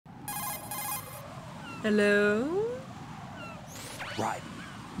Hello? Right.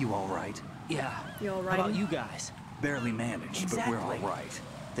 You all right? Yeah. You all How right? about you guys? Barely managed, Exactly. but we're all right.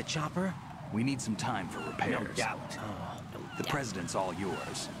 The chopper? We need some time for repairs. No doubt. The president's all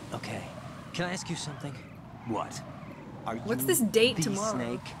yours. Okay. Can I ask you something? What? Are What's you this date the tomorrow?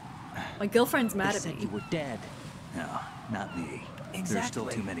 Snake? My girlfriend's They mad at said me. you were dead. No, not me. There's still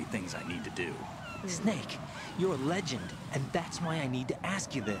Exactly. too many things I need to do. Snake, you're a legend, and that's why I need to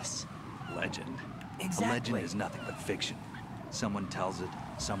ask you this. Legend. Exactly. A legend is nothing but fiction. Someone tells it,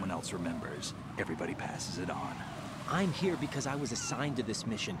 someone else remembers. Everybody passes it on. I'm here because I was assigned to this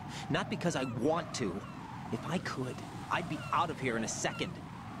mission, not because I want to. If I could, I'd be out of here in a second.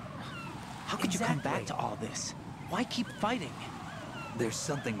 How could you come back to all this? Why keep fighting? There's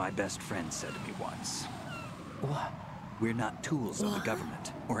something my best friend said to me once. What? We're not tools of the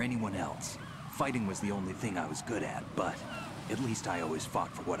government or anyone else. Fighting was the only thing I was good at, but at least I always fought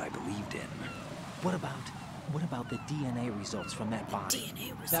for what I believed in. What about the DNA results from that body?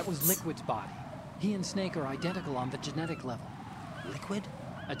 DNA results. That was Liquid's body. He and Snake are identical on the genetic level. Liquid?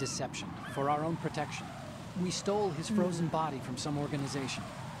 A deception, for our own protection. We stole his frozen body from some organization.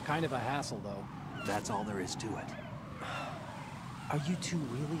 Kind of a hassle, though. That's all there is to it. Are you two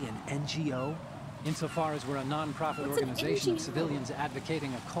really an NGO? Insofar as we're a non-profit What's an organization of NGO? civilians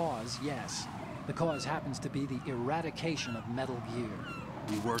advocating a cause, yes. The cause happens to be the eradication of Metal Gear.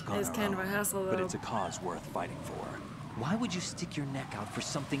 We work on It's our kind of own, a hassle, but though. it's a cause worth fighting for. Why would you stick your neck out for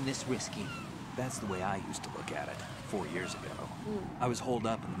something this risky? That's the way I used to look at it 4 years ago. I was holed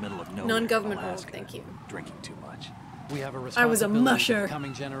up in the middle of nowhere. Non-government in role, Alaska, thank you. Drinking too much. We have a I was a responsibility musher. to the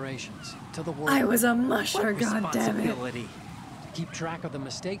coming generations, to the world. I was a musher, What goddammit. responsibility? To keep track of the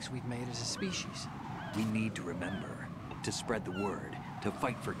mistakes we've made as a species. We need to remember, to spread the word, to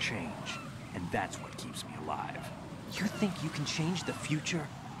fight for change. And that's what keeps me alive. You think you can change the future?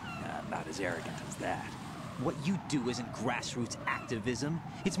 I'm not as arrogant as that. What you do isn't grassroots activism.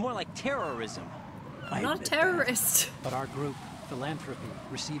 It's more like terrorism. I'm not a admit terrorist. But our group, Philanthropy,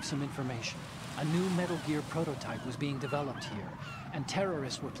 received some information. A new Metal Gear prototype was being developed here, and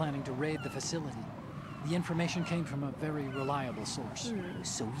terrorists were planning to raid the facility. The information came from a very reliable source.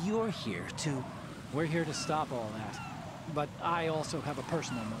 So you're here to... We're here to stop all that. But I also have a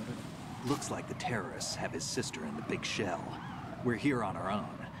personal motive. Looks like the terrorists have his sister in the big shell. We're here on our own,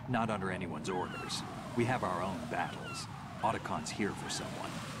 not under anyone's orders. We have our own battles. Otacon's here for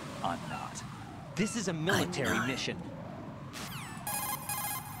someone. I'm not. This is a military mission.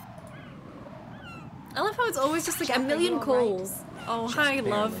 I love how it's always just like a million calls. Oh, Just hi,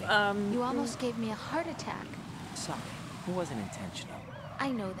 love. You almost gave me a heart attack. Sorry, it wasn't intentional. I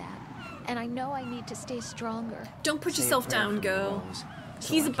know that. And I know I need to stay stronger. Don't put Say a yourself prayer down, for me, girl. Rose,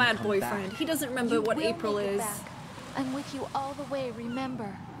 so He's I a can bad come boyfriend. back. He doesn't remember You what will April make it is. back. I'm with you all the way,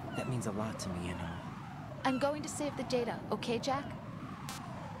 remember. That means a lot to me, you know. I'm going to save the data, okay, Jack?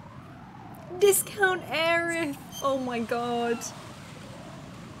 Discount Aerith! Oh my god.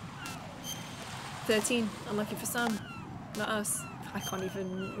 13. Unlucky for some. Not us. I can't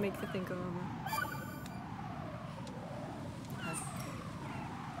even make the thing go over.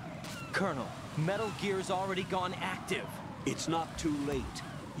 Colonel, Metal Gear's already gone active. It's not too late.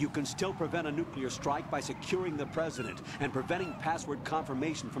 You can still prevent a nuclear strike by securing the president and preventing password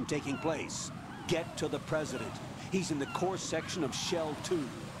confirmation from taking place. Get to the president. He's in the core section of Shell 2.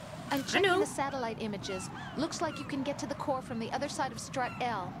 I'm checking know. the satellite images. Looks like you can get to the core from the other side of Strut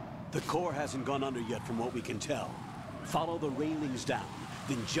L. The core hasn't gone under yet from what we can tell. Follow the railings down,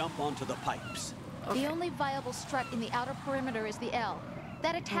 then jump onto the pipes. The only viable strut in the outer perimeter is the L.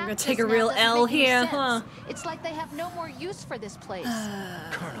 That attack gonna take just a real now doesn't L make any here, sense. huh? It's like they have no more use for this place.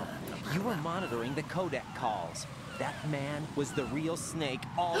 Colonel, you were monitoring the codec calls. That man was the real Snake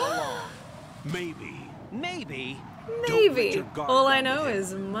all along. Maybe. Maybe. Don't let Maybe. your guard All I down know with him.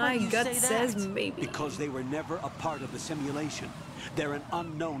 is my Why do you gut say says that? maybe. Because they were never a part of the simulation. They're an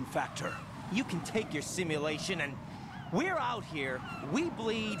unknown factor. You can take your simulation and... We're out here, we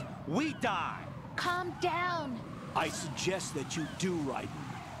bleed, we die. Calm down. I suggest that you do, Raiden.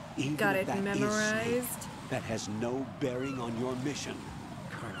 Even Got if it that is Snake, memorized. that has no bearing on your mission.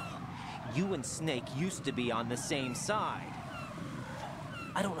 Colonel, you and Snake used to be on the same side.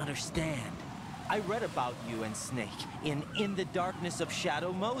 I don't understand. I read about you and Snake in The Darkness of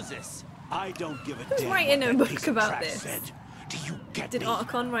Shadow Moses. I don't give a Who's damn writing what a that book piece of about trash this? said. Do you get Did me?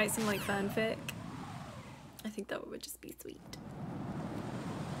 Otacon write some like fanfic? I think that would just be sweet.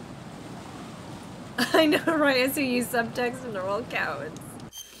 I know, writers who use subtext and are all cowards.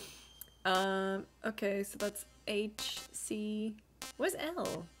 Okay, so that's H, C. Where's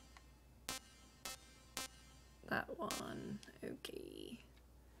L? That one. Okay.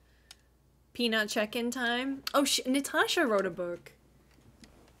 Peanut check-in time. Oh, Natasha wrote a book.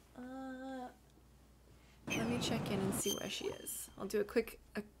 Let me check in and see where she is. I'll do a quick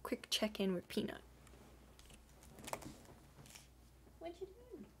check-in with Peanut. What you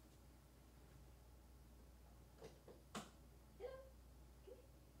doing?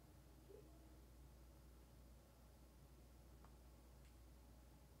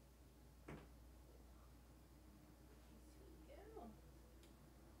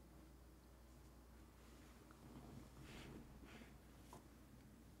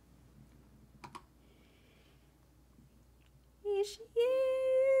 Here she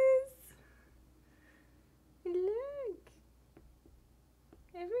is. Look.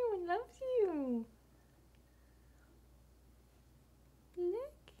 Everyone loves you.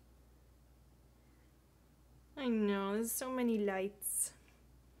 Look. I know, there's so many lights.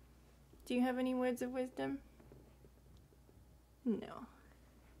 Do you have any words of wisdom? No.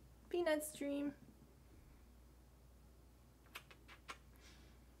 Peanut's dream.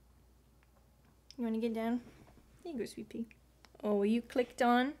 You want to get down? There you go, sweet pea. Oh, you clicked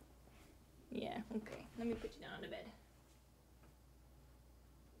on? Yeah, okay. Let me put you down on the bed.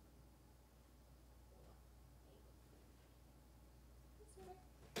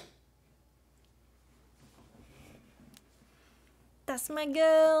 That's my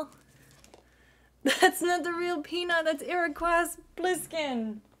girl. That's not the real Peanut, that's Iroquois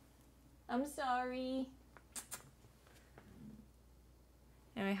Bliskin. I'm sorry.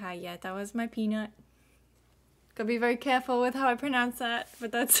 Anyway, hi, yeah, that was my Peanut. Gotta be very careful with how I pronounce that,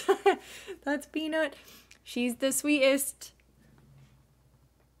 but that's that's Peanut. She's the sweetest.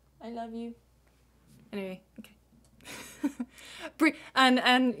 I love you. Anyway, okay.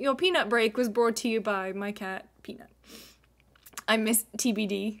 and your Peanut break was brought to you by my cat, Peanut. I miss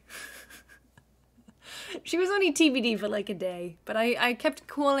TBD. She was only TBD for like a day, but I kept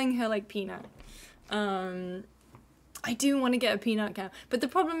calling her like Peanut. I do want to get a Peanut cat, but the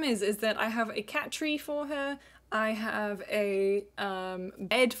problem is that I have a cat tree for her. I have a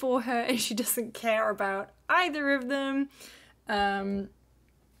bed for her, and she doesn't care about either of them.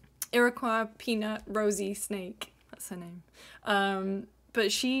 Iroquois, Peanut, Rosie, Snake. That's her name. But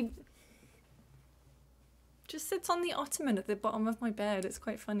she just sits on the ottoman at the bottom of my bed. It's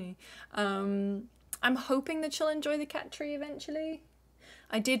quite funny. I'm hoping that she'll enjoy the cat tree eventually.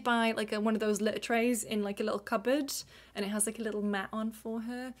 I did buy like one of those litter trays in like a little cupboard, and it has like a little mat on for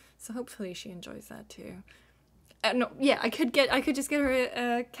her. So hopefully she enjoys that too. No, yeah, I could just get her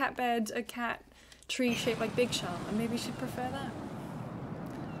a cat bed, a cat tree shaped like Big Shell, and maybe she'd prefer that.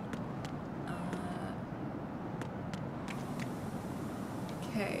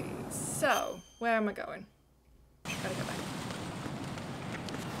 Okay, so where am I going? Gotta go back.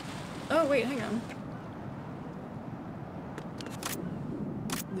 Oh wait, hang on.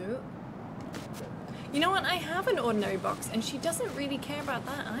 No. You know what? I have an ordinary box, and she doesn't really care about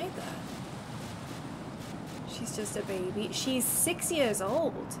that either. She's just a baby. She's 6 years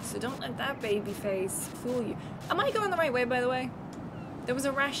old, so don't let that baby face fool you. Am I going the right way, by the way? There was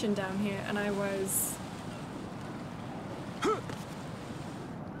a ration down here, and I was...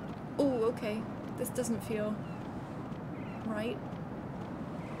 Oh, okay. This doesn't feel right.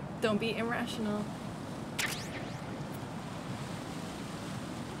 Don't be irrational.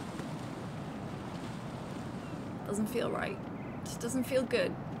 Doesn't feel right. Just doesn't feel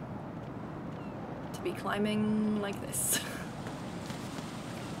good to be climbing like this.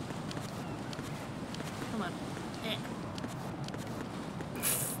 Come on.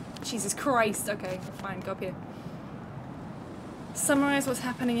 Jesus Christ. Okay, fine, go up here. Summarize what's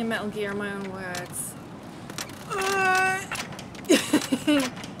happening in Metal Gear in my own words.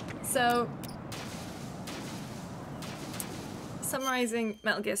 So, summarizing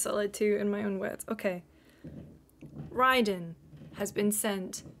Metal Gear Solid 2 in my own words. Okay. Raiden has been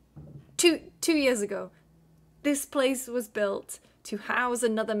sent two years ago. This place was built to house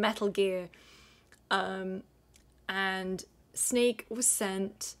another Metal Gear. And Snake was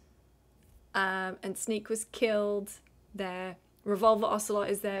sent, and Snake was killed there. Revolver Ocelot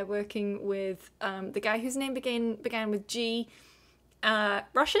is there working with the guy whose name began with G.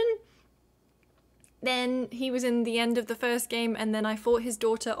 Russian? Then he was in the end of the first game, and then I fought his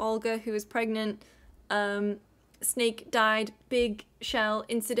daughter Olga, who was pregnant. Snake died, big shell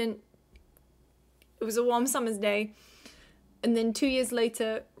incident. It was a warm summer's day. And then 2 years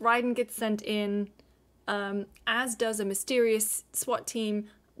later, Raiden gets sent in, as does a mysterious SWAT team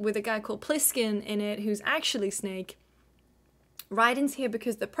with a guy called Pliskin in it, who's actually Snake. Raiden's here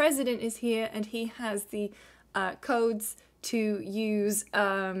because the president is here, and he has the codes to use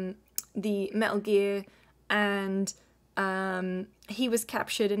the Metal Gear and He was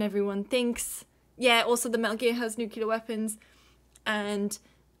captured and everyone thinks, yeah, also the Metal Gear has nuclear weapons. And,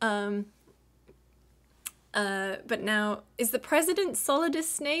 but now, is the president Solidus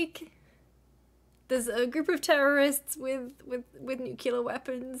Snake? There's a group of terrorists with nuclear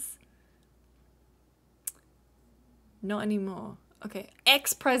weapons. Not anymore. Okay,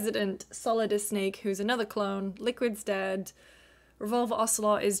 ex-president Solidus Snake, who's another clone. Liquid's dead. Revolver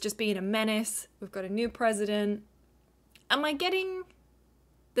Ocelot is just being a menace. We've got a new president. Am I getting...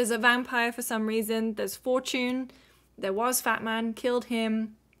 There's a vampire for some reason. There's Fortune. There was Fat Man. Killed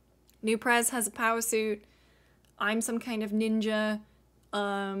him. New Prez has a power suit. I'm some kind of ninja.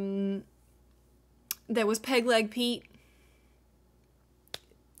 There was Peg Leg Pete.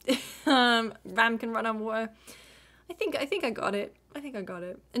 Ram can run on water. I think I got it. I think I got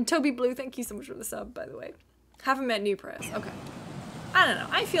it. And Toby Blue, thank you so much for the sub, by the way. Haven't met New Prez. Okay. I don't know.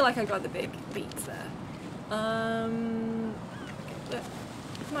 I feel like I got the big beats there. Okay, flip.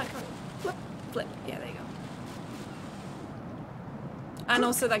 Come on. Flip. Flip. Yeah, there you go. And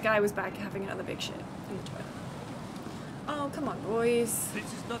also that guy was back having another big shit in the toilet. Oh, come on, boys. This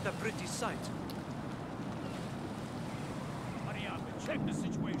is not a pretty sight. Hurry up and check the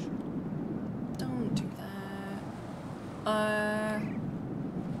situation. Don't do that.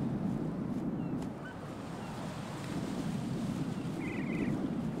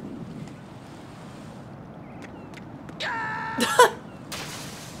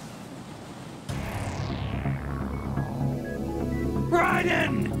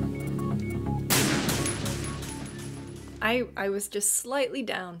 I was just slightly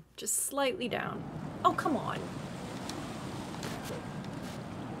down. Just slightly down. Oh, come on.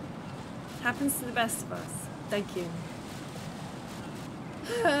 Happens to the best of us. Thank you.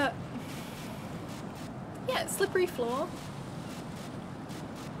 Yeah, slippery floor.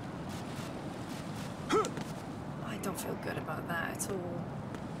 I don't feel good about that at all.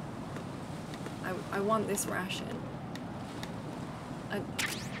 I want this ration. Oh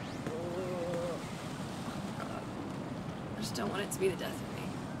god. I just don't want it to be the death of me.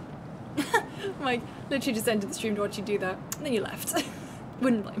 Like, literally just entered the stream to watch you do that, and then you left.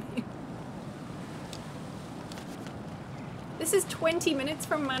 Wouldn't blame you. This is 20 minutes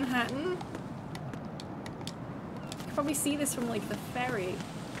from Manhattan. You can probably see this from, like, the ferry.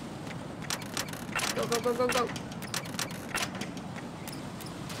 Go, go, go, go, go.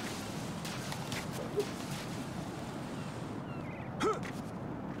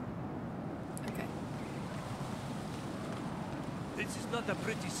 Okay. This is not a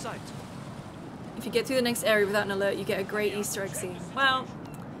pretty sight. If you get through the next area without an alert, you get a great Easter egg scene. Well,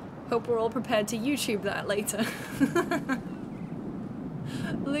 hope we're all prepared to YouTube that later.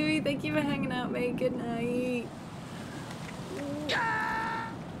 Louis, thank you for hanging out, mate. Good night.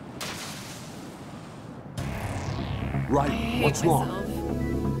 Right, what's wrong?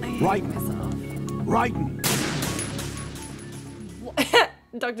 Right. Right.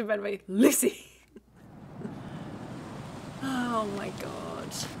 Dr. Benway, Lucy. Oh my god.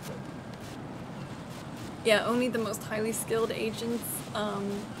 Yeah, only the most highly skilled agents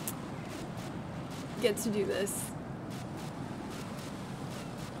get to do this.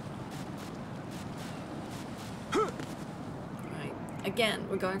 Right. Again,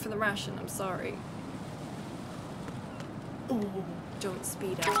 we're going for the ration. I'm sorry. Oh, don't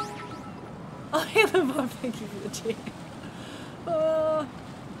speed up. Oh, Halo Bob, thank you for the cheer. Oh.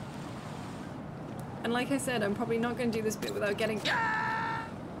 And like I said, I'm probably not going to do this bit without getting...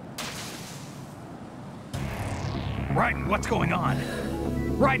 Raiden, what's going on?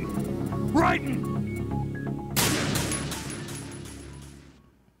 Raiden! Raiden!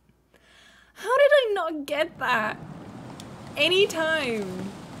 How did I not get that? Anytime.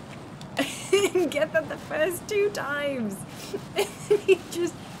 I didn't get that the first 2 times. And then he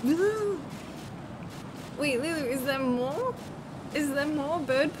just... Wait, Lulu, is there more? Is there more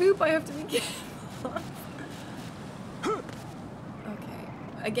bird poop I have to be careful of? Okay.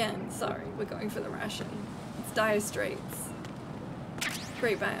 Again, sorry, we're going for the ration. It's Dire Straits.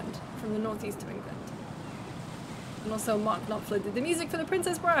 Great band from the northeast of England. And also Mark Knopfler did the music for The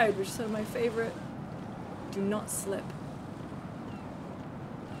Princess Bride, which is one of my favorite. Do not slip.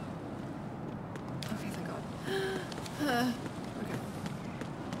 Okay, thank God. Okay.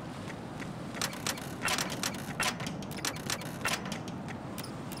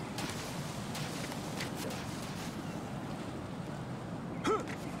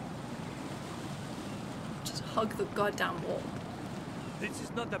 Just hug the goddamn wall. This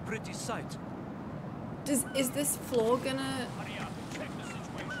is not a pretty sight. Is this floor gonna... Hurry up and check the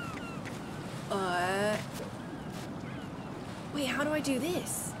situation. Wait, how do I do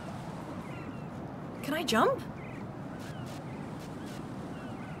this? Can I jump?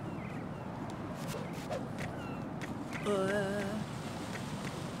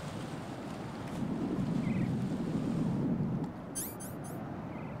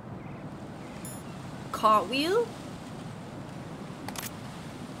 Cartwheel?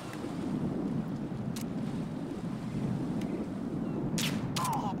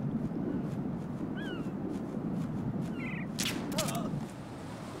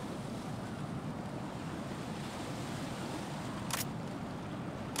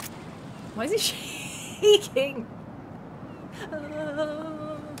 Why is he shaking?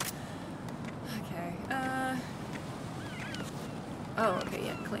 Okay. Oh, okay,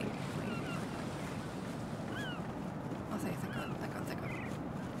 yeah, clean. Oh, thank God.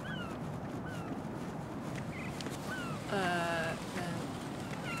 Then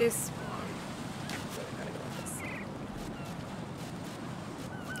this one. So we gotta go with this.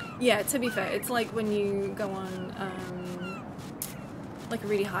 Yeah, to be fair, it's like when you go on, like a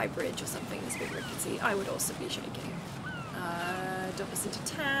really high bridge or something that's a bit rickety, I would also be shaking. Don't listen to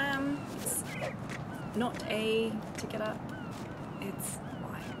Tam. It's not A to get up. It's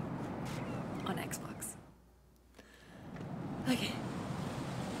Y. On Xbox. Okay.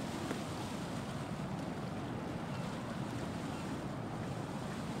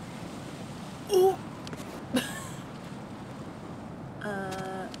 Ooh!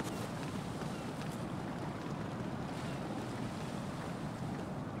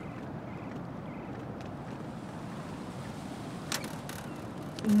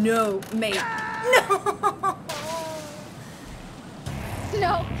 No, mate. No!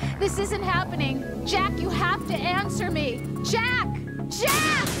 No, this isn't happening. Jack, you have to answer me. Jack!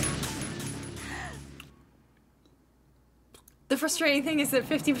 Jack! The frustrating thing is that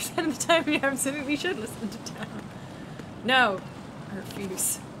 50% of the time you absolutely should listen to Tam. No. I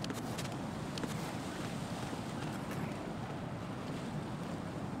refuse.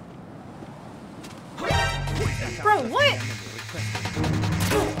 Bro, what?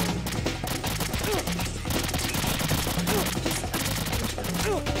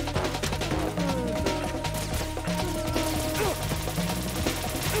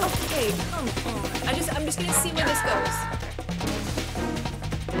 Okay, come on. I'm just gonna see where this goes.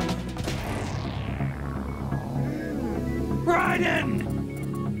 Raiden!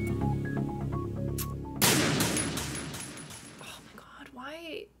 Oh my god,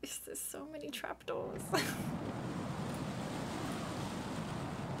 why is there so many trapdoors?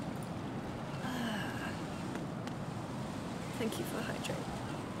 Thank you for the hydrate.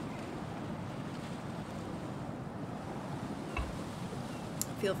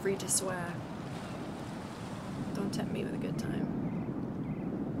 Feel free to swear. Don't tempt me with a good time.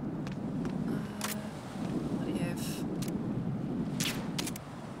 What do you have?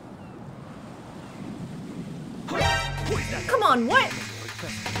 Come on, what?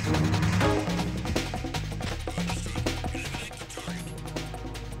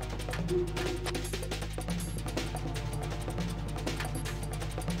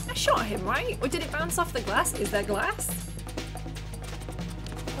 I shot him, right? Or did it bounce off the glass? Is there glass?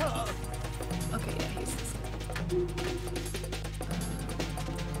 Okay, yeah, he's this.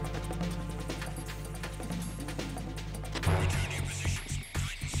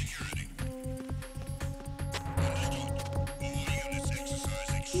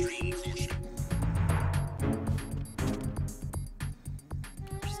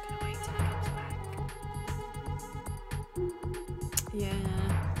 Yeah,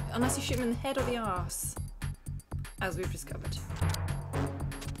 unless you shoot him in the head or the arse, as we've discovered.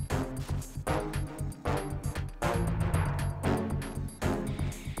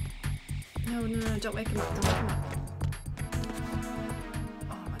 No, don't wake him up, don't wake him up.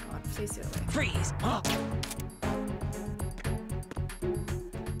 Oh my god, please do it away. Freeze! Oh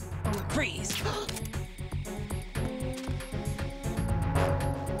my god. Freeze!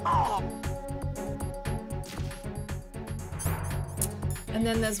 And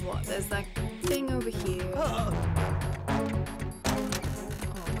then there's what? There's that thing over here. Oh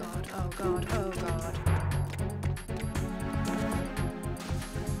god, oh god, oh god.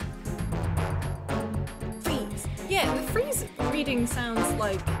 Freeze. Yeah, the freeze reading sounds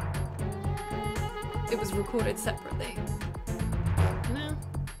like it was recorded separately. You know?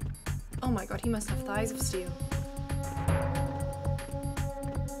 Oh my god, he must have thighs of steel.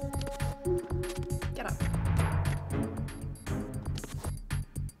 Get up.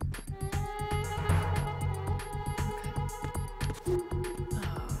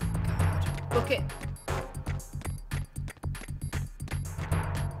 Book it.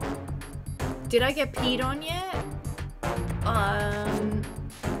 Did I get peed on yet?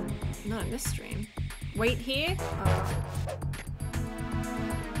 Not in this stream. Wait here?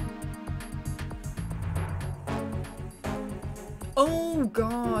 Oh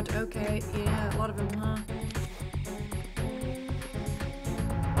god, okay. Yeah, a lot of them, huh?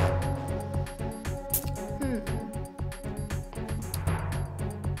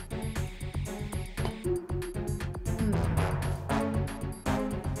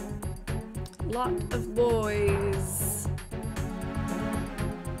 Lot of boys.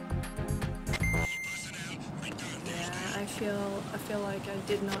 Yeah, I feel like I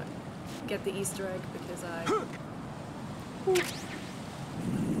did not get the Easter egg because I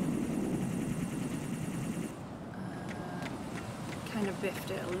kind of biffed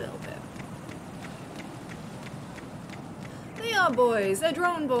it a little bit. They are boys. They're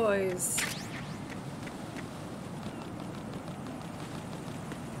drone boys.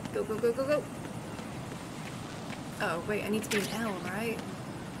 Go, go, go, go, go. Oh, wait, I need to be an L, right?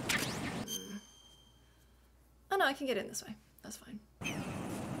 Oh no, I can get in this way. That's fine.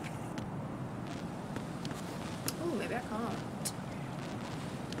 Oh, maybe I can't.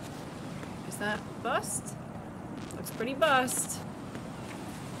 Is that bust? Looks pretty bust.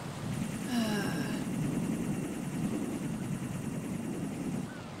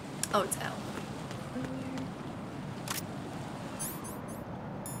 Oh, it's L.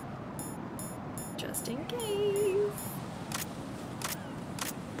 Just in case.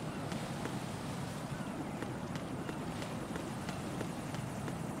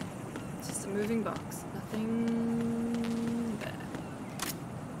 It's just a moving box. Nothing there.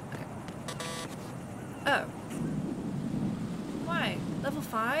 Okay. Oh. Why? Level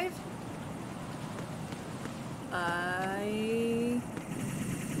 5? I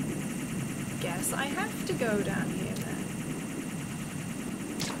guess I have to go down here then.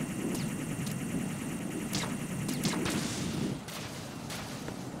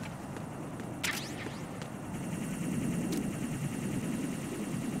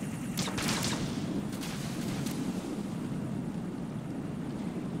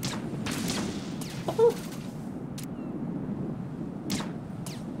 Oh!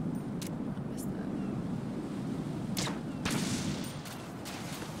 Missed that.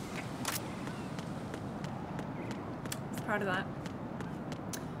 It's part of that.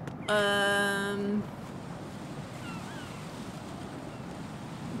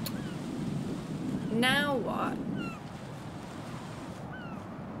 Now what?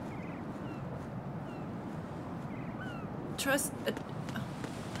 Trust a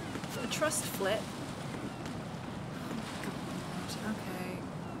trust flip. Oh god, okay.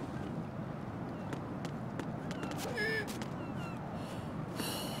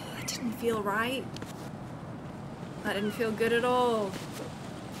 That didn't feel right. That didn't feel good at all.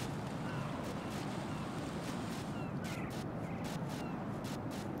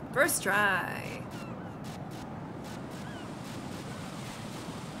 First try.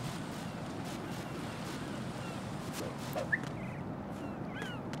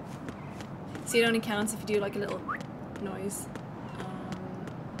 See, it only counts if you do like a little noise.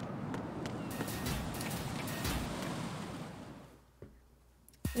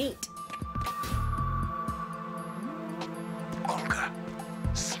 Neat. Olga,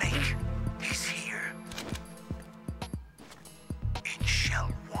 Snake, he's here. In Shell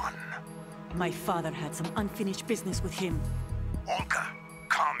 1. My father had some unfinished business with him. Olga,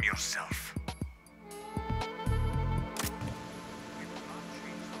 calm yourself.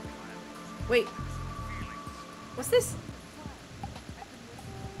 Wait. What's this?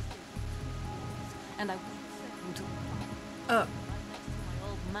 And I went to Oh. my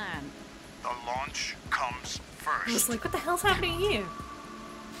old man. The launch comes I was first. like, what the hell's happening here?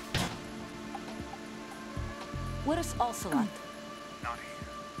 Where's Ocelot? Not here.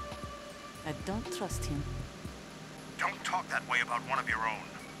 I don't trust him. Don't talk that way about one of your own.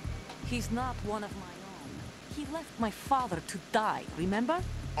 He's not one of my own. He left my father to die, remember?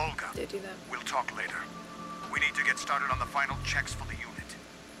 Olga, Did do that. we'll talk later. We need to get started on the final checks for the unit.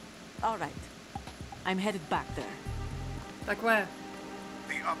 All right. I'm headed back there. Back where?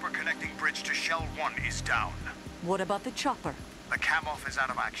 The upper connecting bridge to Shell 1 is down. What about the chopper? The cam-off is out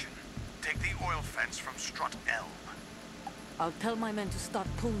of action. Take the oil fence from strut L. I'll tell my men to start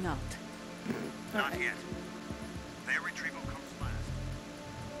pulling out. Not yet. Their retrieval comes last.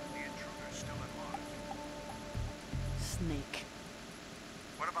 The intruder's still at large. Snake.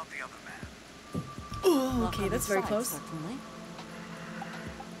 What about the other man? Oh, Not okay, on that's his very side, close. certainly.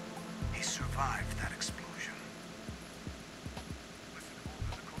 He survived that explosion. Listen,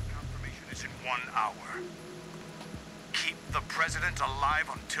 Olga, the code confirmation is in 1 hour. Keep the president alive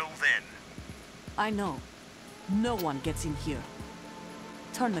until then. I know. No one gets in here.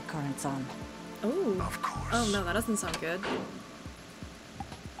 Turn the currents on. Oh. Of course. Oh no, that doesn't sound good.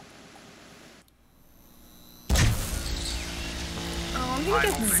 gonna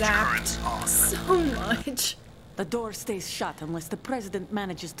get voltage zapped currents on. so much. The door stays shut unless the president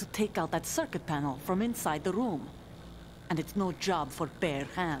manages to take out that circuit panel from inside the room. And it's no job for bare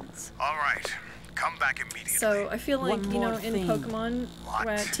hands. All right. Come back immediately. So I feel like, One you know, more in thing. Pokemon, What?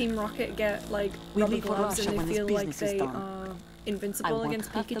 where Team Rocket get like We rubber leave for gloves Russia and when they this feel like business is they done. are I invincible want against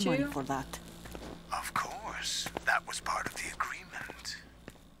half the money Pikachu. for that. Of course. That was part of the agreement.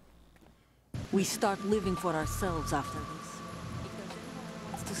 We start living for ourselves after this. If there's anyone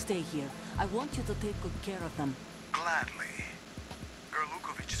who wants to stay here, I want you to take good care of them. Gladly.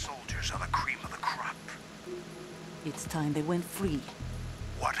 Gerlukovich soldiers are the cream of the crop. It's time they went free.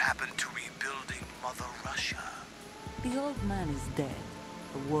 What happened to rebuilding Mother Russia? The old man is dead.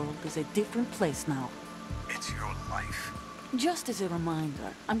 The world is a different place now. It's your life. Just as a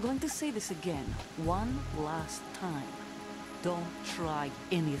reminder, I'm going to say this again, one last time. Don't try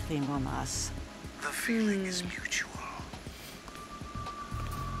anything on us. The feeling is mutual.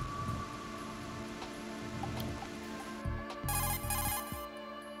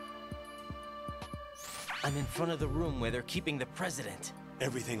 I'm in front of the room where they're keeping the president.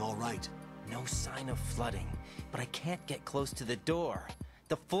 Everything all right? No sign of flooding, but I can't get close to the door.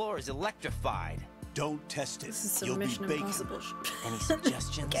 The floor is electrified. Don't test it. This is some You'll Mission be bacon. Impossible. Any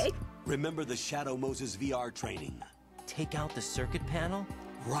suggestions? Okay. Remember the Shadow Moses VR training? Take out the circuit panel?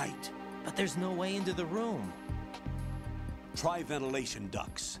 Right. But there's no way into the room. Try ventilation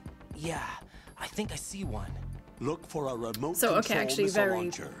ducts. Yeah, I think I see one. Look for a remote So, okay, control actually missile very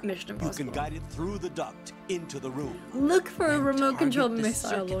launcher. Mission You Impossible. can guide it through the duct into the room. Look for a And remote control target the missile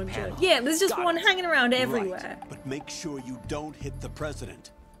circuit launcher. panel. Yeah, there's just Got one it. hanging around everywhere. Right. But make sure you don't hit the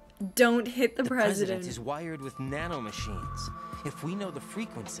president. Don't hit the The president. president is wired with nanomachines. If we know the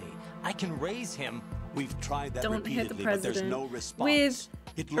frequency, I can raise him. We've tried that Don't hit the repeatedly, but there's president no response.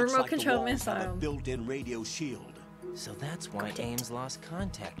 with it a looks remote like the control walls have a missile. built-in radio shield. So that's why Got it. Ames lost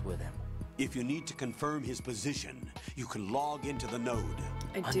contact with him. If you need to confirm his position, you can log into the node.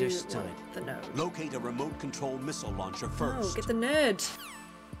 I do Understood. want the node. Locate a remote control missile launcher Oh, first. get the nerd.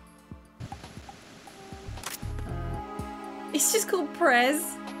 It's just called Prez.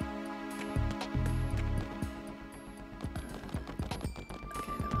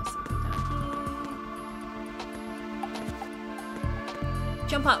 Okay, there was something down here.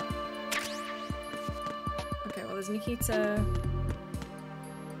 Jump up. Okay, well there's Nikita.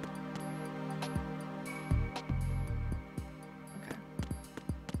 Okay.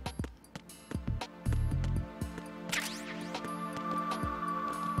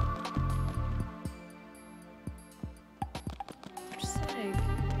 Just like...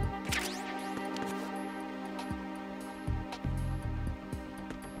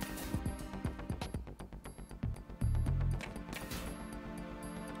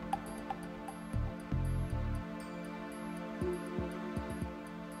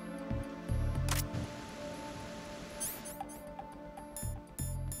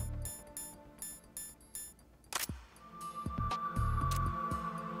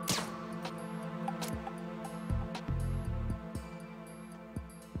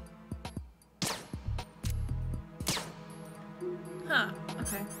 Huh,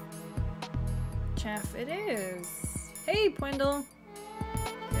 okay. Chaff it is. Hey, Pwendle.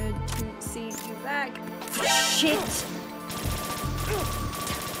 Good to see you back. Shit!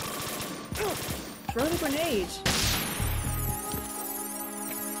 Throw the grenade.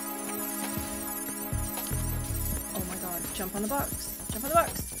 Oh my god, jump on the box. Jump on the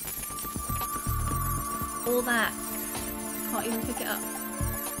box. All that. Can't even pick it up.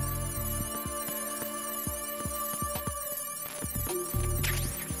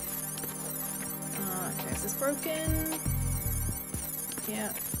 Okay, is this broken?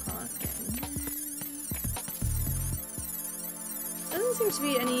 Yeah, can't get in. Doesn't seem to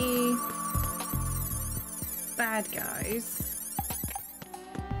be any bad guys.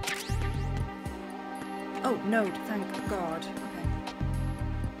 Oh, no, thank God. Okay.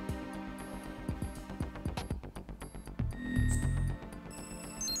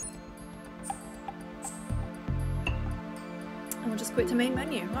 And we'll just quit to main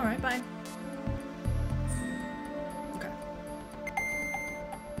menu. Alright, bye. Okay.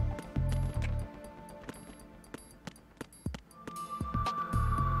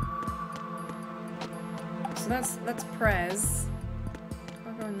 So that's Prez.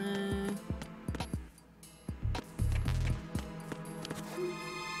 I'll go in there.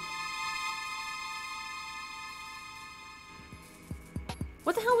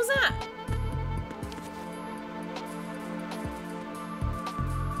 What the hell was that?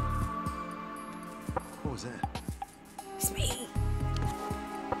 What was that? It's me.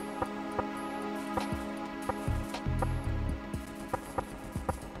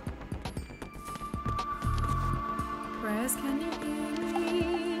 Solidus, can you hear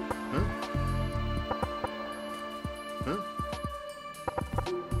me? Huh? Huh?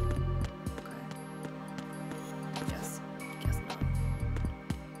 Okay. Yes. Guess not.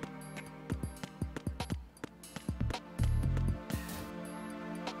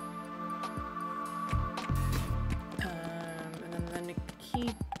 And then the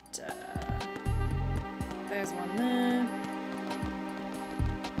Nikita. There's one there.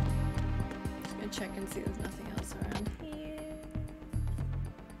 Just gonna check and see there's nothing else around here.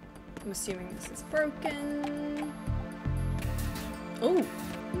 I'm assuming this is broken. Oh!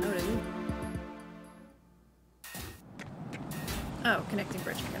 No, it isn't. Oh, connecting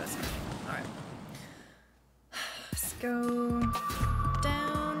bridge. Okay, that's fine. Alright. Let's go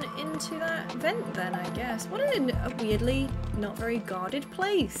down into that vent then, I guess. What a weirdly not very guarded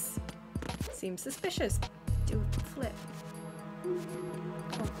place. Seems suspicious. Do a flip.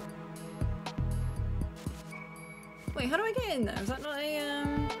 Oh. Wait, how do I get in there? Is that not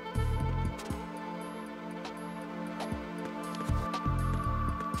a,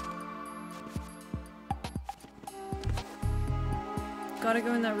 Gotta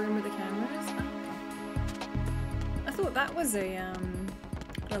go in that room with the cameras? Oh, okay. I thought that was a,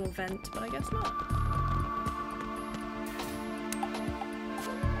 little vent, but I guess not.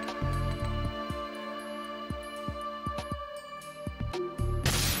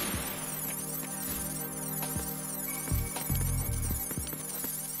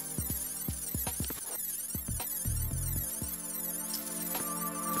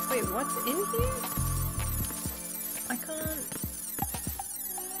 Wait, what's in here? I can't...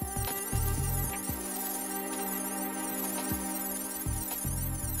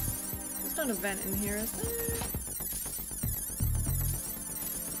 There's not a vent in here, is there?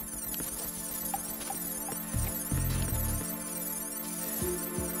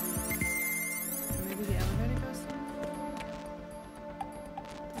 Maybe the elevator goes somewhere?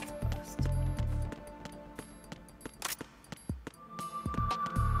 That's bust.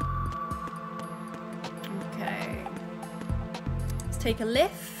 Okay. Let's take a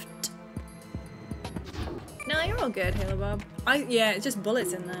lift. No, you're all good, Halo Bob. Yeah, it's just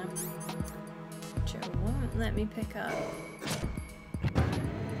bullets in there. Which it won't let me pick up. Okay.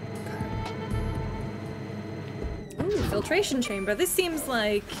 Ooh, filtration chamber. This seems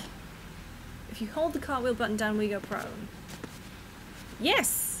like if you hold the cartwheel button down, we go prone.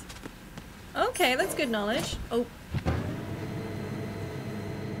 Yes! Okay, that's good knowledge. Oh.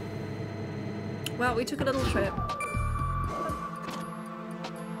 Well, we took a little trip.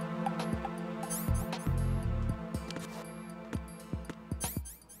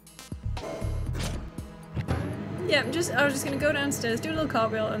 Yeah, I was just gonna go downstairs, do a little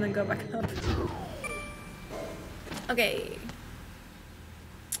cartwheel, and then go back up. Okay.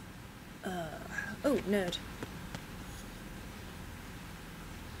 Oh, nerd.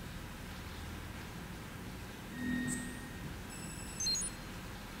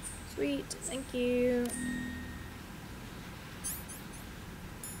 Sweet, thank you.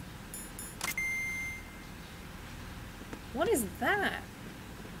 What is that?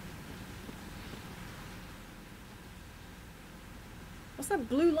 What's that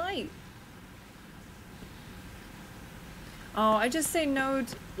blue light? Oh, I just say node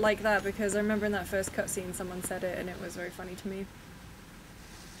like that because I remember in that first cutscene someone said it and it was very funny to me.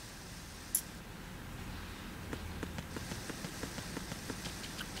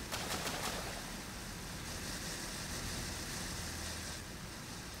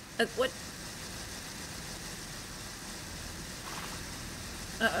 What?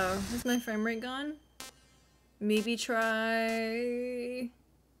 Uh-oh, is my frame rate gone? Maybe try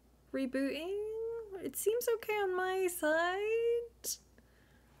rebooting? It seems okay on my side.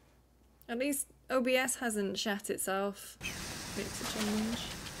 At least OBS hasn't shat itself. Fix a change.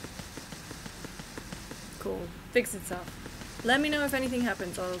 Cool. Fix itself. Let me know if anything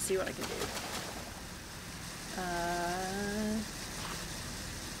happens, I'll see what I can do.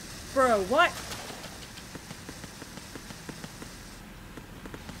 Bro, what?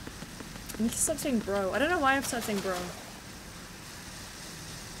 I need to stop saying bro. I don't know why I've started saying bro.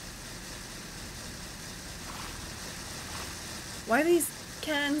 Why are these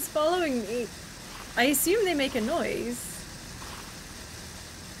cans following me? I assume they make a noise.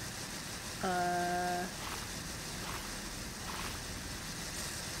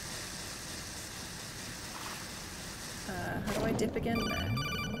 How do I dip again there?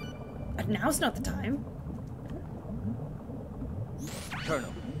 Now's not the time.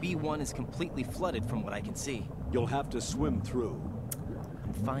 Colonel, B1 is completely flooded from what I can see. You'll have to swim through.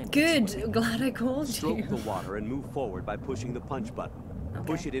 I'm fine. Good. Glad I called you. Stroke the water and move forward by pushing the punch button. Okay.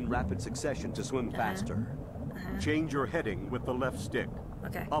 Push it in rapid succession to swim faster. Change your heading with the left stick.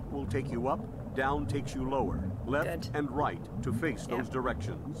 Okay. Up will take you up, down takes you lower, left Good. and right to face Yeah. those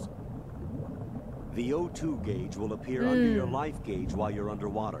directions. The O2 gauge will appear under your life gauge while you're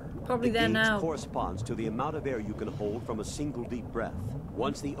underwater. Probably the there gauge now. corresponds to the amount of air you can hold from a single deep breath.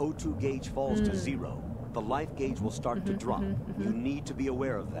 Once the O2 gauge falls to 0, the life gauge will start to drop. You need to be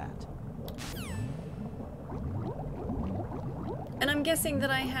aware of that. And I'm guessing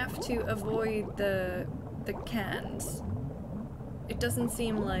that I have to avoid the cans. It doesn't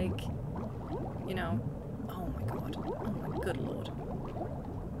seem like, you know, oh my god, oh my good lord.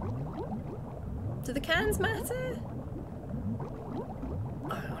 Do the cans matter?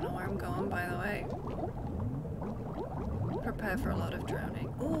 I don't know where I'm going, by the way. Prepare for a lot of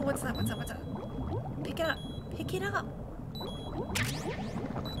drowning. Ooh, what's that? What's that? What's that? Pick it up. Pick it up.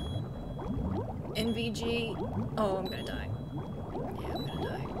 NVG. Oh, I'm gonna die. Yeah, I'm gonna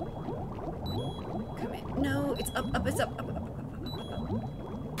die. Come in. No, it's up, up, it's up, up, up, up, up, up,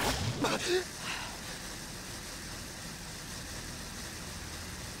 up.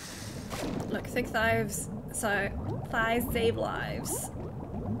 Look, thick thighs, so thighs save lives.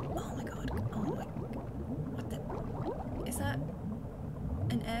 Oh my god. Oh my. What the? Is that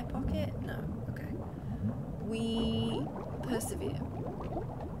an air pocket? No. Okay. We persevere.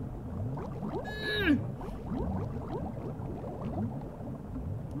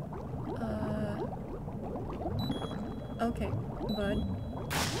 Okay, bud.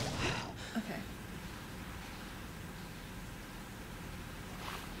 Okay.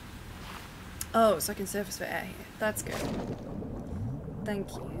 Oh, so I can surface for air here. That's good.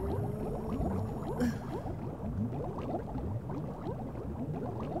 Thank you.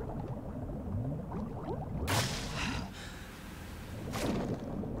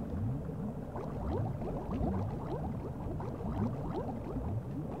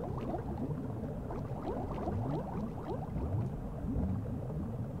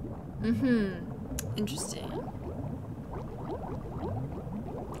 Interesting.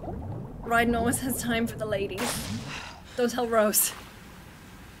 Ryden always has time for the ladies. Don't tell Rose.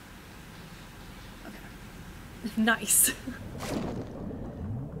 Okay. Nice.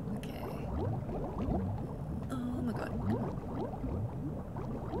 Okay. Oh my god.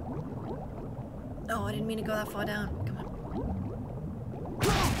 Oh, I didn't mean to go that far down. Come on.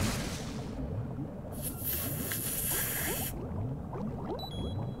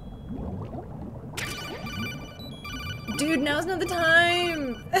 Dude, now's not the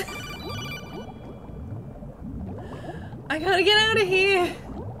time! I gotta get out of here!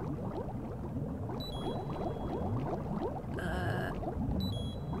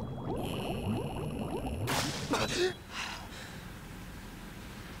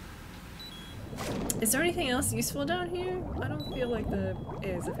 Is there anything else useful down here? I don't feel like there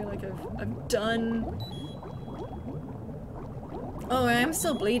is. I feel like I've done... Oh, I am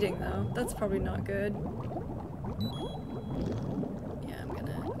still bleeding though. That's probably not good.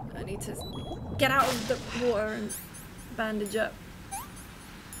 I need to get out of the water and bandage up.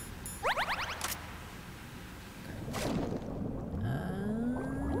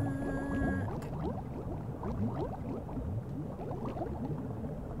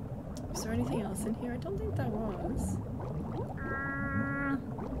 Is there anything else in here? I don't think there was.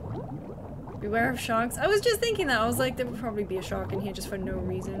 Beware of sharks. I was just thinking that. I was like, there would probably be a shark in here just for no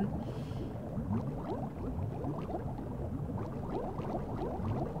reason.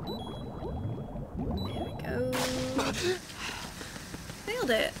 Nailed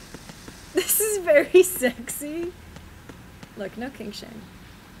it. This is very sexy. Look, no king shame.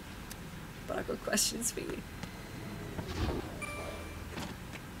 But I've got questions for you.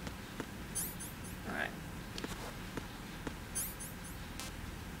 Alright.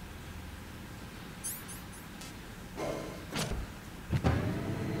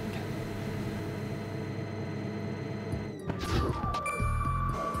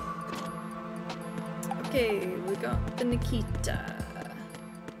 Okay, we got the Nikita.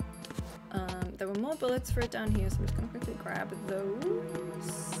 There were more bullets for it down here, so I'm just gonna quickly grab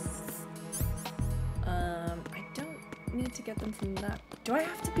those. I don't need to get them from that. Do I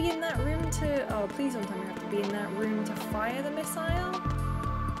have to be in that room to... Oh, please don't tell me I have to be in that room to fire the missile?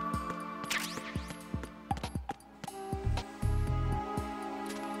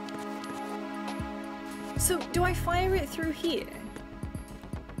 So, do I fire it through here?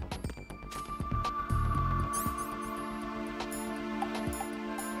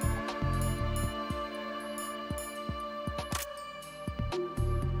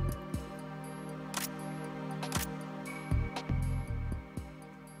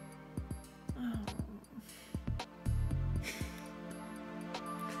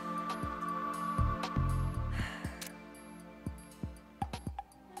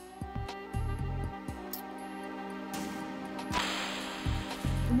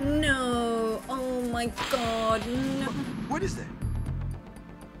 No. Oh my god. No. What is that?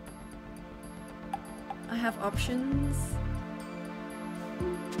 I have options.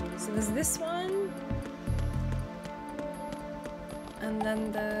 So there's this one. And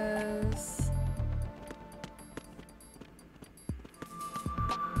then there's...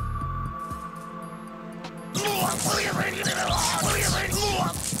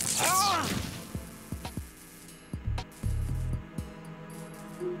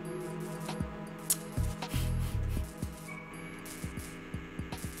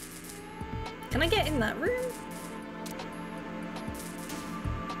 Can I get in that room?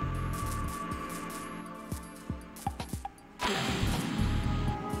 No.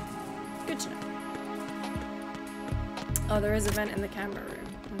 Good to know. Oh, there is a vent in the camera room.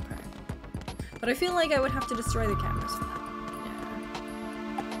 Okay. But I feel like I would have to destroy the cameras for that. Yeah.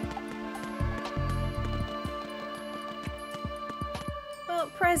 Well,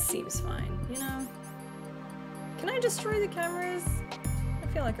 Prez seems fine, you know? Can I destroy the cameras? I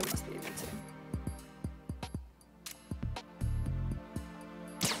feel like I must be able to.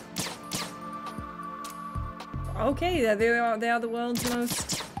 Okay, they are the world's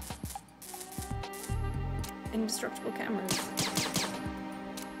most indestructible cameras.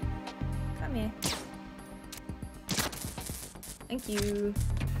 Come here. Thank you.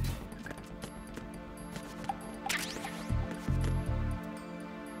 Okay.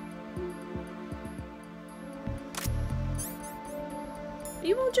 Are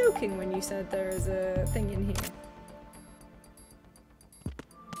you all joking when you said there is a thing in here?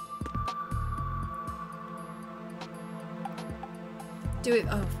 Do it.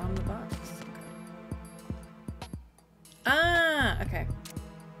 Oh, from the box. Okay. Ah, okay.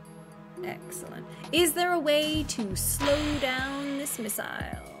 Excellent. Is there a way to slow down this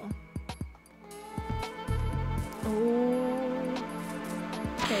missile? Oh.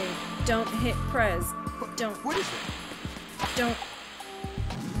 Okay. Don't hit Prez. Don't. What is it? Don't.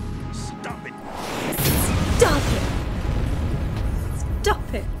 Stop it. Stop it.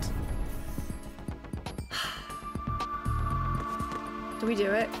 Stop it. Do we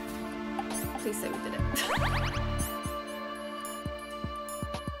do it? Please say we did it.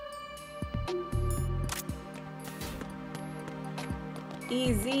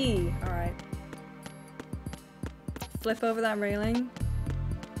 Easy. Alright. Flip over that railing.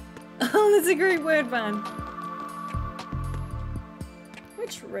 Oh, that's a great word, Van.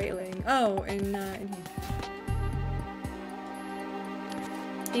 Which railing? Oh, in here.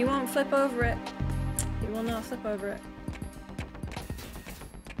 You won't flip over it. You will not flip over it.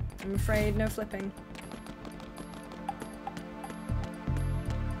 I'm afraid no flipping.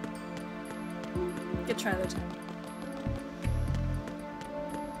 Good try though, Tim.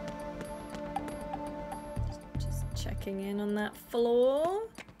 Just checking in on that floor.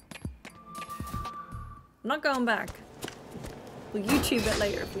 I'm not going back. We'll YouTube it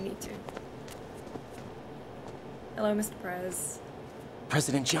later if we need to. Hello, Mr. Prez.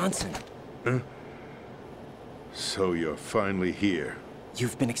 President Johnson. Huh? So you're finally here.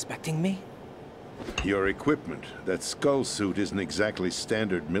 You've been expecting me? Your equipment, that skull suit isn't exactly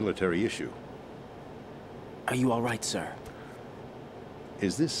standard military issue. Are you all right, sir?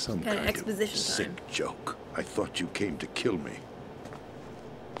 Is this some kind of exposition sick time. joke? I thought you came to kill me.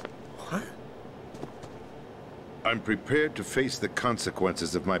 What? I'm prepared to face the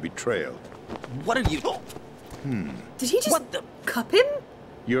consequences of my betrayal. What are you... Did he just What the... cup him?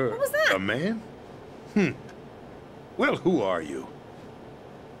 You're What was that? a man? Well, who are you?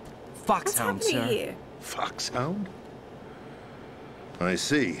 What's Foxhound, happening sir. here? Foxhound? I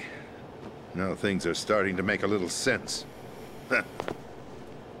see. Now things are starting to make a little sense. Huh.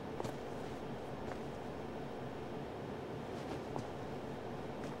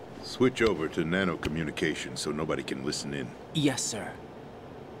 Switch over to nano-communication so nobody can listen in. Yes, sir.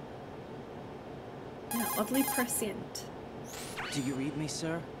 Yeah, oddly prescient. Do you read me,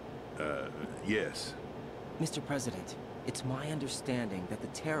 sir? Yes. Mr. President, it's my understanding that the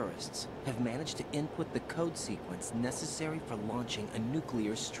terrorists have managed to input the code sequence necessary for launching a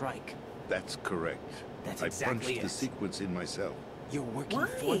nuclear strike. That's correct. That's I exactly punched the it. sequence in myself. You're working Why?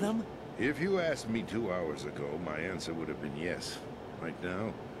 for them? If you asked me 2 hours ago, my answer would have been yes. Right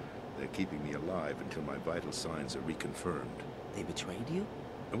now, they're keeping me alive until my vital signs are reconfirmed. They betrayed you?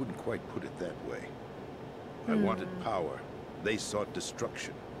 I wouldn't quite put it that way. I wanted power. They sought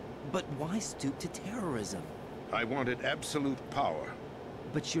destruction. But why stoop to terrorism? I wanted absolute power.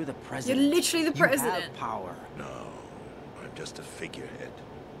 But you're the You're president. literally the You president. have power. No, I'm just a figurehead.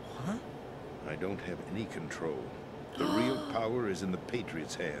 Huh? I don't have any control. The real power is in the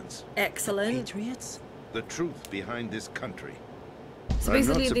Patriots' hands. Excellent. Patriots? The truth behind this country. So I'm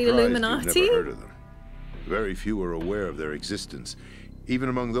basically not the surprised Illuminati? you've never heard of them. Very few are aware of their existence, even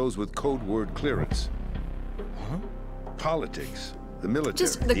among those with code word clearance. Huh? Politics, the military,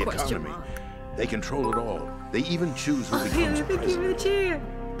 Just the the question economy. mark. They control it all. They even choose who Oh becomes yeah, thank you for the president. cheer.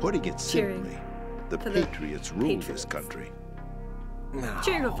 Putting it Cheering. simply, the For the Patriots rule Patriots. this country. No.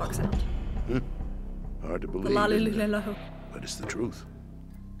 Cheering for fuck's sound. Hard to The believe, lolly isn't it? lilo. But it's the truth.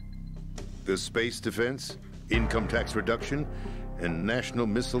 The space defense, income tax reduction, and national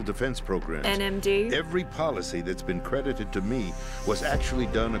missile defense programs. NMD. Every policy that's been credited to me was actually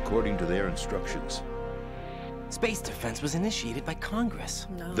done according to their instructions. Space defense was initiated by Congress.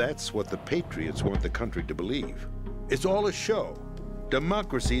 No. That's what the Patriots want the country to believe. It's all a show.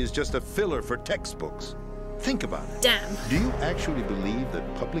 Democracy is just a filler for textbooks. Think about it. Damn. Do you actually believe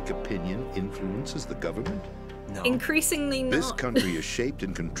that public opinion influences the government? No. Increasingly not. This country is shaped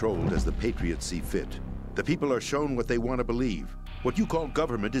and controlled as the Patriots see fit. The people are shown what they want to believe. What you call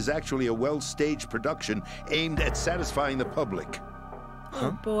government is actually a well-staged production aimed at satisfying the public.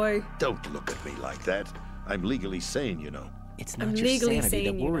 Oh boy. Don't look at me like that. I'm legally sane, you know. It's I'm not your legally sanity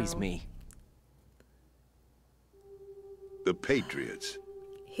that sane, you worries know. me. The Patriots.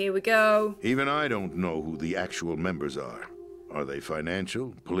 Here we go. Even I don't know who the actual members are. Are they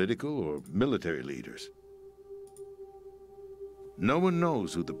financial, political, or military leaders? No one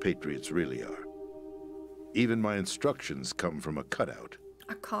knows who the Patriots really are. Even my instructions come from a cutout.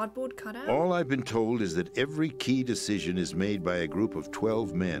 A cardboard cutout? All I've been told is that every key decision is made by a group of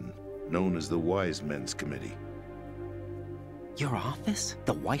 12 men, known as the Wise Men's Committee. Your office?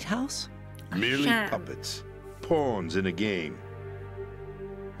 The White House? Merely sham. puppets, pawns in a game.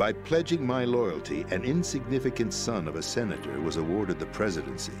 By pledging my loyalty, an insignificant son of a senator was awarded the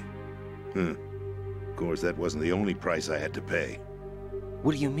presidency. Of course, that wasn't the only price I had to pay.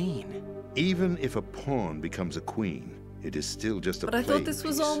 What do you mean? Even if a pawn becomes a queen, it is still just a But I thought playing this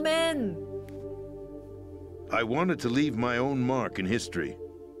was piece. all men. I wanted to leave my own mark in history,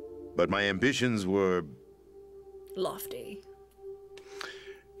 but my ambitions were... Lofty.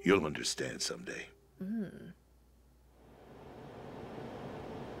 You'll understand someday.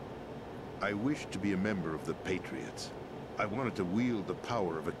 I wished to be a member of the Patriots. I wanted to wield the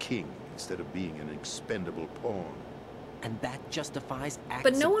power of a king instead of being an expendable pawn. And that justifies acts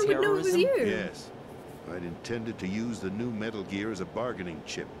But no of one would know it was terrorism? you. Yes, I'd intended to use the new Metal Gear as a bargaining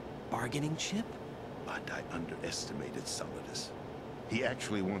chip, Bargaining chip? but I underestimated Solidus. He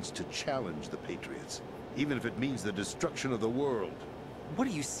actually wants to challenge the Patriots, even if it means the destruction of the world. What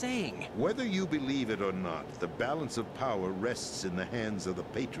are you saying? Whether you believe it or not, the balance of power rests in the hands of the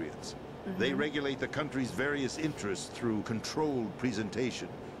Patriots. They regulate the country's various interests through controlled presentation,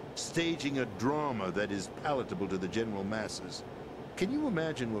 staging a drama that is palatable to the general masses. Can you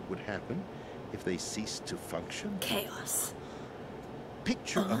imagine what would happen if they ceased to function? Chaos.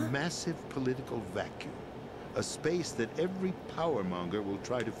 Picture a massive political vacuum, a space that every powermonger will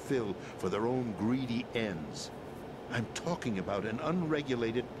try to fill for their own greedy ends. I'm talking about an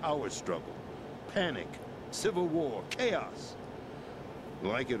unregulated power struggle, panic, civil war, chaos.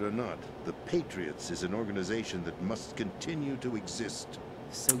 Like it or not, the Patriots is an organization that must continue to exist.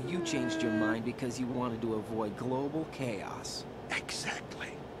 So you changed your mind because you wanted to avoid global chaos. Exactly.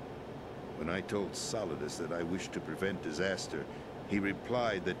 When I told Solidus that I wished to prevent disaster, he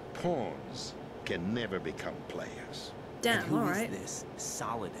replied that pawns can never become players. And Damn, who is alright. this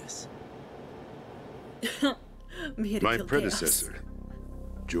Solidus? I'm here to My kill predecessor,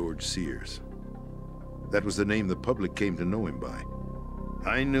 George Sears. That was the name the public came to know him by.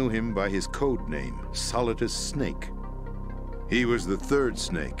 I knew him by his code name, Solidus Snake. He was the third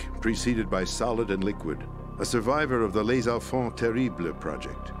Snake, preceded by Solid and Liquid, a survivor of the Les Enfants Terribles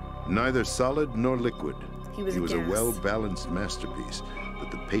project. Neither solid nor liquid. He was a gas. well-balanced masterpiece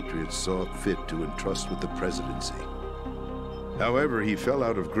that the Patriots saw fit to entrust with the presidency. However, he fell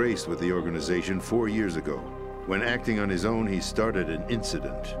out of grace with the organization 4 years ago. When acting on his own, he started an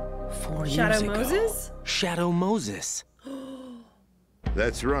incident. 4 years Shadow ago. Moses? Shadow Moses.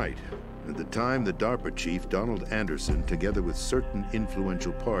 That's right. At the time, the DARPA chief, Donald Anderson, together with certain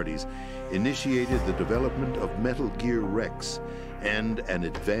influential parties, initiated the development of Metal Gear Rex and an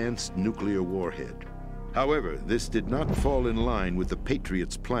advanced nuclear warhead. However, this did not fall in line with the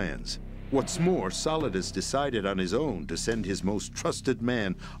Patriots' plans. What's more, Solidus decided on his own to send his most trusted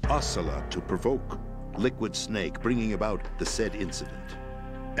man, Ocelot, to provoke Liquid Snake, bringing about the said incident.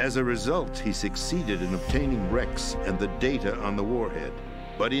 As a result, he succeeded in obtaining Rex and the data on the warhead.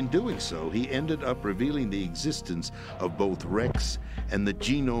 But in doing so, he ended up revealing the existence of both Rex and the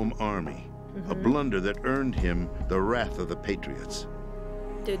Genome Army, a blunder that earned him the wrath of the Patriots.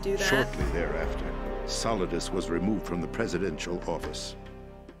 Did do that. Shortly thereafter, Solidus was removed from the presidential office.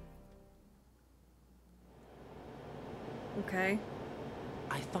 Okay.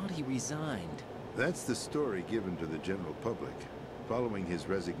 I thought he resigned. That's the story given to the general public. Following his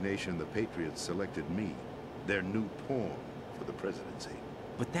resignation, the Patriots selected me, their new pawn for the presidency.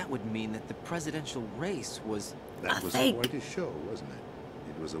 But that would mean that the presidential race was... That was quite a show, wasn't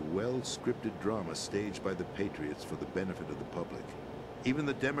it? It was a well-scripted drama staged by the Patriots for the benefit of the public. Even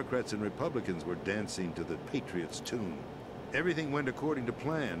the Democrats and Republicans were dancing to the Patriots' tune. Everything went according to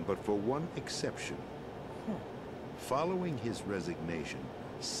plan, but for one exception. Following his resignation,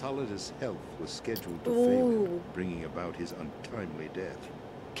 Solidus' health was scheduled to fail him, bringing about his untimely death.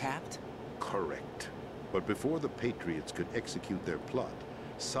 Capped? Correct. But before the Patriots could execute their plot,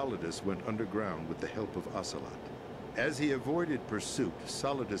 Solidus went underground with the help of Ocelot. As he avoided pursuit,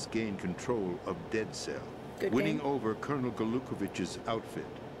 Solidus gained control of Dead Cell, winning over Colonel Galukovich's outfit.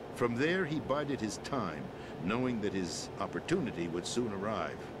 From there, he bided his time, knowing that his opportunity would soon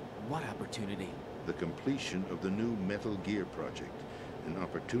arrive. What opportunity? The completion of the new Metal Gear project, an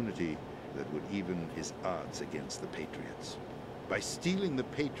opportunity that would even his odds against the Patriots. By stealing the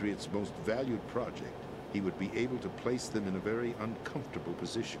Patriots' most valued project, he would be able to place them in a very uncomfortable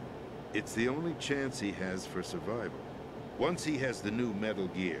position. It's the only chance he has for survival. Once he has the new Metal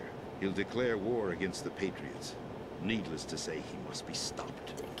Gear, he'll declare war against the Patriots. Needless to say, he must be stopped.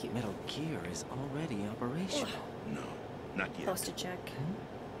 Thank you. Metal Gear is already operational. No, not yet. Posture check.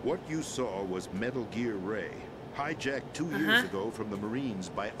 What you saw was Metal Gear Ray, hijacked 2 years ago from the Marines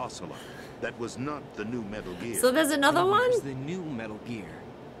by Ocelot. That was not the new Metal Gear. So there's another one? Where's the new Metal Gear?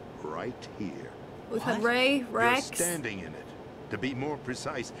 Right here. We've had Ray, Rex. You're standing in it. To be more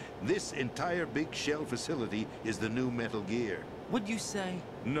precise, this entire big shell facility is the new Metal Gear. What'd you say?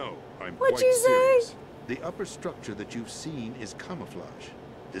 No, I'm What'd quite you serious. say? The upper structure that you've seen is camouflage,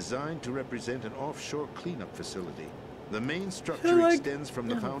 designed to represent an offshore cleanup facility. The main structure extends from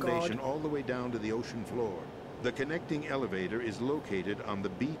the foundation all the way down to the ocean floor. The connecting elevator is located on the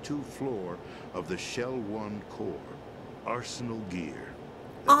B2 floor of the Shell 1 core. Arsenal Gear.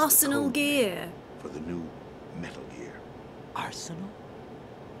 That's Arsenal Gear. for the new Metal Gear. Arsenal?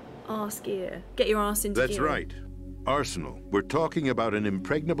 Arse gear. Get your arse into gear. That's right. Arsenal. We're talking about an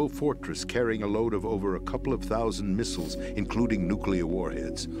impregnable fortress carrying a load of over a couple of thousand missiles, including nuclear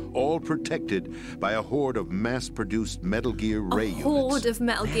warheads, all protected by a horde of mass-produced Metal Gear Ray units. A horde of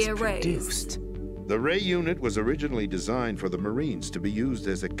Metal Gear Rays. Mass-produced. The Ray unit was originally designed for the Marines to be used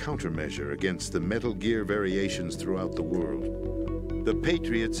as a countermeasure against the Metal Gear variations throughout the world. The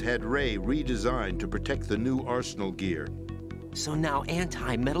Patriots had Ray redesigned to protect the new Arsenal Gear. So now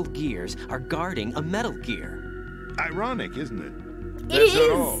anti-Metal Gears are guarding a Metal Gear. Ironic, isn't it? It That's is. not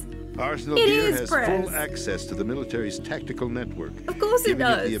all. Arsenal It Gear is, has Press. full access to the military's tactical network, Of course it giving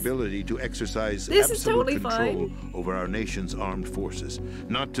does. it the ability to exercise This is absolute totally control fine. over our nation's armed forces,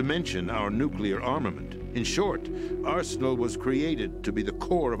 not to mention our nuclear armament. In short, Arsenal was created to be the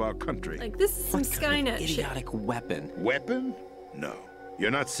core of our country. Like, this is some What kind of Skynet shit. idiotic weapon? Weapon? No.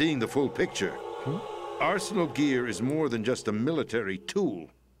 You're not seeing the full picture. Arsenal Gear is more than just a military tool.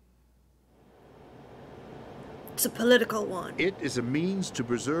 It's a political one. It is a means to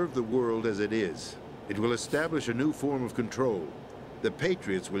preserve the world as it is. It will establish a new form of control. The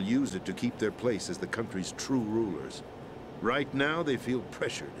Patriots will use it to keep their place as the country's true rulers. Right now, they feel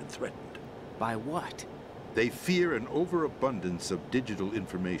pressured and threatened. By what? They fear an overabundance of digital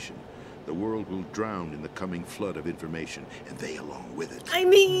information. The world will drown in the coming flood of information, and they along with it. I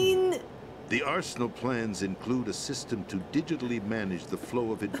mean... The Arsenal plans include a system to digitally manage the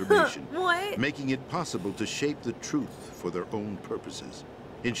flow of information, What? making it possible to shape the truth for their own purposes.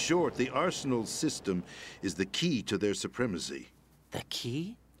 In short, the Arsenal system is the key to their supremacy. The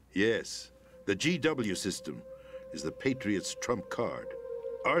key? Yes, the GW system is the Patriots' trump card.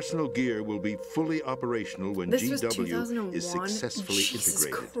 Arsenal Gear will be fully operational when This was GW 2001? is successfully Jesus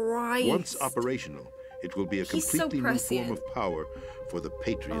integrated. Christ. Once operational, it will be a He's so completely new form prescient. of power for the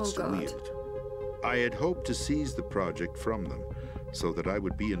Patriots Oh, to God. wield. I had hoped to seize the project from them so that I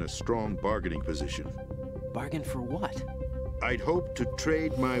would be in a strong bargaining position. Bargain for what? I'd hoped to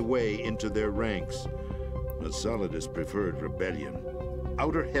trade my way into their ranks, but Solidus preferred rebellion.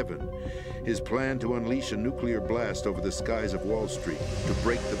 Outer Heaven, his plan to unleash a nuclear blast over the skies of Wall Street to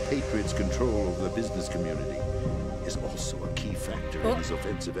break the Patriots' control over the business community, is also a key factor in his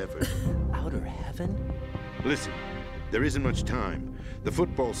offensive effort. Outer Heaven? Listen, there isn't much time. The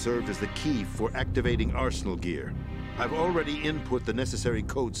football served as the key for activating Arsenal Gear. I've already input the necessary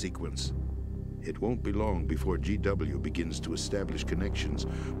code sequence. It won't be long before GW begins to establish connections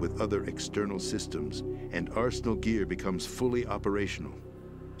with other external systems, and Arsenal Gear becomes fully operational.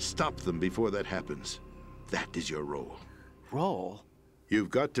 Stop them before that happens. That is your role. Role?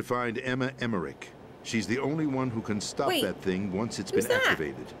 You've got to find Emma Emmerich. She's the only one who can stop Wait, that thing once it's who's been that?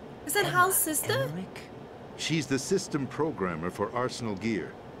 activated. Is that Hal's sister? Emmerich? She's the system programmer for Arsenal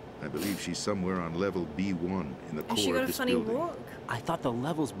Gear. I believe she's somewhere on level B1 in the Has she core got of a this funny building. walk? I thought the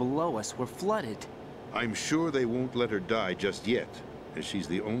levels below us were flooded. I'm sure they won't let her die just yet, as she's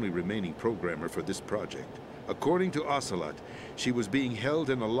the only remaining programmer for this project. According to Ocelot, she was being held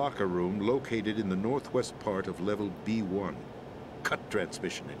in a locker room located in the northwest part of level B1. Cut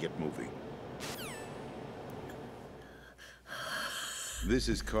transmission and get moving. This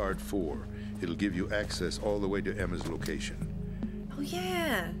is card 4. It'll give you access all the way to Emma's location. Oh,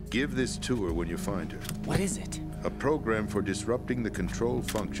 yeah. Give this to her when you find her. What is it? A program for disrupting the control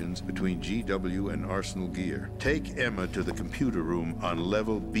functions between GW and Arsenal Gear. Take Emma to the computer room on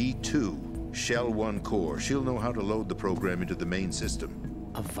level B2, Shell 1 core. She'll know how to load the program into the main system.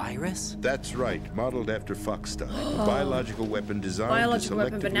 A virus? That's right, modeled after Foxstein. A biological weapon designed Biological to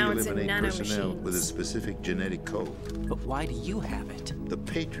weapon, selectively but now it's in eliminate personnel nanomachines. with a specific genetic code. But why do you have it? The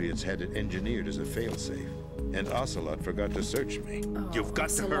Patriots had it engineered as a failsafe. And Ocelot forgot to search me. You've got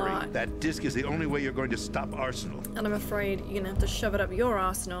to hurry. Ocelot. That disc is the only way you're going to stop Arsenal. And I'm afraid you're gonna have to shove it up your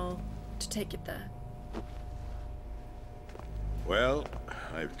arsenal to take it there. Well,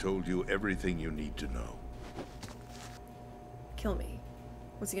 I've told you everything you need to know. Kill me.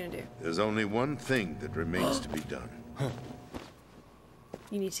 What's he gonna do? There's only one thing that remains to be done.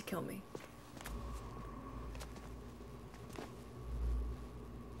 You need to kill me.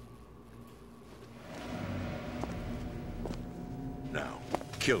 Now,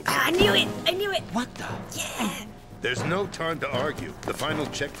 kill me. I knew it! I knew it! What the? Yeah! There's no time to argue. The final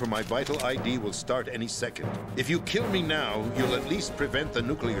check for my vital ID will start any second. If you kill me now, you'll at least prevent the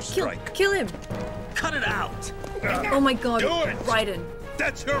nuclear strike. Kill him! Cut it out! Oh my god, Do it! Raiden.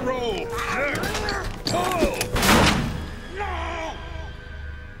 That's your role! Pull! No!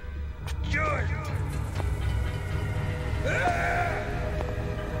 Good!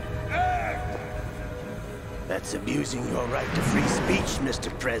 That's abusing your right to free speech,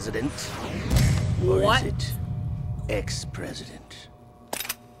 Mr. President. Or What? is it ex-president?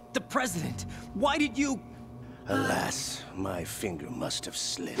 The president! Why did you... Alas, my finger must have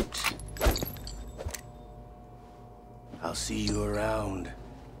slipped. I'll see you around,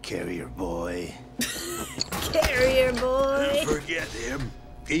 carrier boy. Carrier boy! Forget him.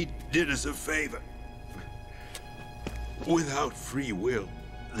 He did us a favor. Without free will,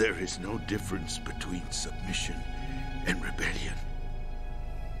 there is no difference between submission and rebellion.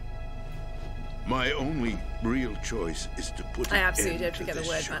 My only real choice is to put I an absolutely end did to forget the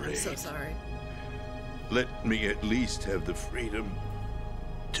this word, man. I'm so charade. sorry. Let me at least have the freedom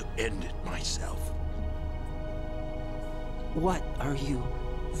to end it myself. What are you...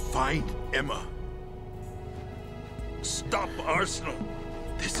 Find Emma. Stop Arsenal.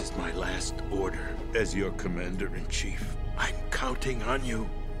 This is my last order as your commander-in-chief. I'm counting on you.